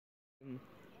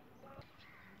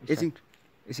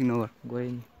Is over.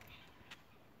 Going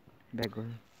back.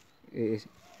 Is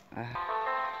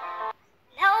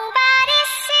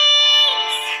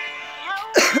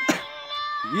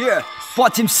yeah,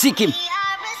 Potim Sikkim.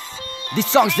 This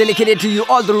song's dedicated to you,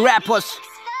 all the rappers.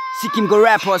 Sikkim go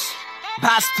rappers.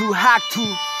 Bass to hack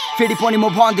to. Fedi pani mo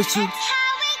bhandechu.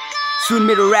 Soon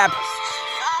मेरो rap.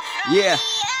 Yeah.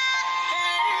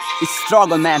 It's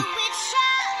struggle, man.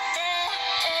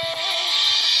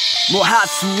 म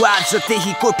हाँस्छु आज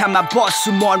त्यही कोठामा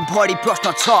बस्छु मन भरि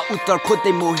प्रश्न छ उत्तर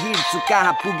खोज्दै म हिँड्छु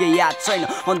कहाँ पुगे याद छैन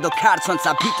अन्धकार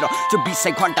संसारभित्र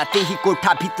 24 घण्टा त्यही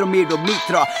कोठाभित्र मेरो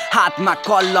मित्र हातमा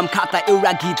कलम खाता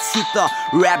एउटा गीतसित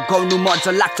ऱ्याप गर्नु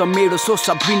मजा लाग्छ मेरो सोच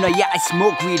भिन्न या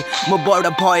स्मोक विड म बड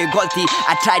भए गल्ती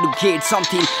I try to get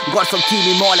something गर्छौ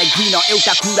तिमी मलाई घृण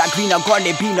एउटा कुरा घृण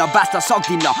गर्ने बिन बाँच्न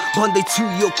सक्दिन भन्दैछु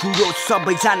यो कुरो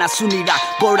सबैजना सुनिरा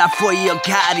बडा foi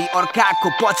अगाडि अर्काको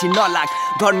पछि नलाग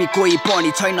धर्मी कोही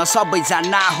पनि छैन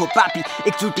सबैजना हो पापी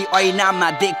एकचोटि ऐनामा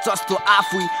देख जस्तो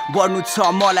आफै बढ्नु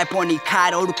छ मलाई पनि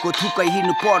खाएर अरूको थुकै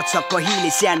हिँड्नु पर्छ कहिले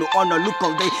सानो अन्न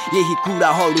लुकाउँदै यही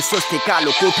कुराहरू सोच्थे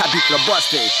कालो कोठाभित्र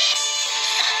बस्दै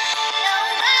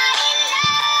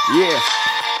Yeah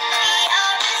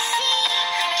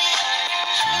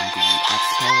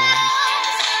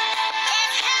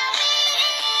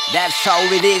That's how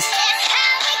it is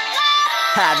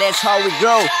That's how we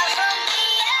grow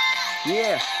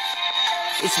Yeah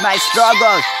It's my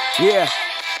struggle, yeah.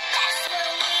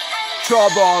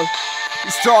 Trouble,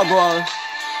 struggle,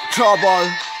 trouble,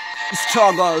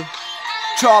 struggle,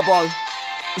 trouble,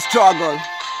 struggle,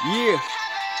 yeah.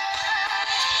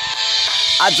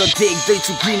 आज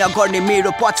देख्दैछु घृणा गर्ने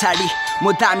मेरो पछाडि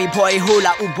म दामी भए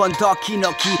होला उ बन्द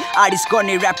किनकि आरिस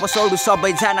गर्ने ऱ्यापर्सहरू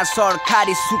सबैजना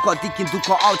सरकारी सुख देखि दुःख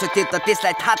आउँछ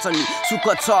त्यसलाई थाहा छ नि सुख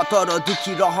छ तर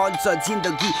दुखी रहन्छ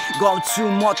जिन्दगी गाउँछु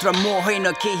मात्र म होइन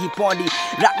केही पनि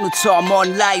राख्नु छ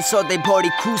मनलाई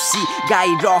सधैँभरि खुसी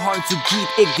गाइरहन्छु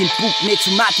गीत एक दिन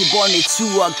पुग्नेछु माथि बढ्नेछु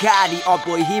अगाडि अब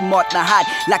हिम्मत नहार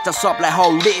लाग्छ सबलाई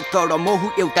हौडे तर म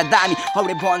हुँ एउटा दामी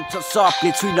हौडे भन्छ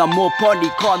सबले छुइनँ म पनि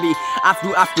कमी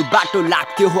आफ्नो बाटो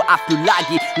लाग्थ्यो हो आफ्नो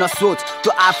लागि नसोच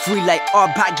त्यो आफूलाई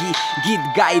अभागी गीत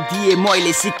गाइदिए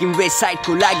मैले सिक्किम वेस्ट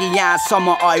साइडको लागि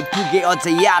यहाँसम्म आइपुगे अझ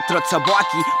यात्रा छ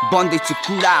बाँकी भन्दैछु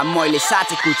कुरा मैले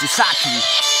साँचेको छु साथी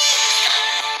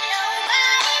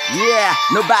Yeah,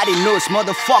 nobody knows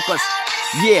motherfuckers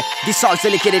Yeah, this song's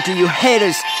dedicated to you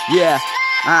haters Yeah,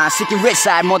 Sikkim West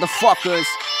Side motherfuckers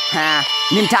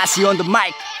Nimtashi on the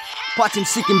mic Potim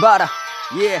Sikkim butter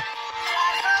Yeah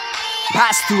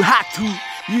Pass to hack to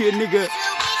Yeah nigga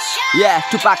Yeah,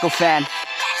 tobacco fan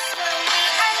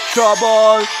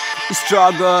Trouble,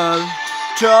 struggle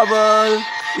Trouble,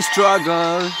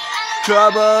 struggle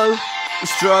Trouble,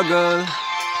 struggle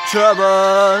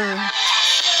Trouble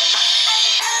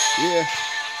Yeah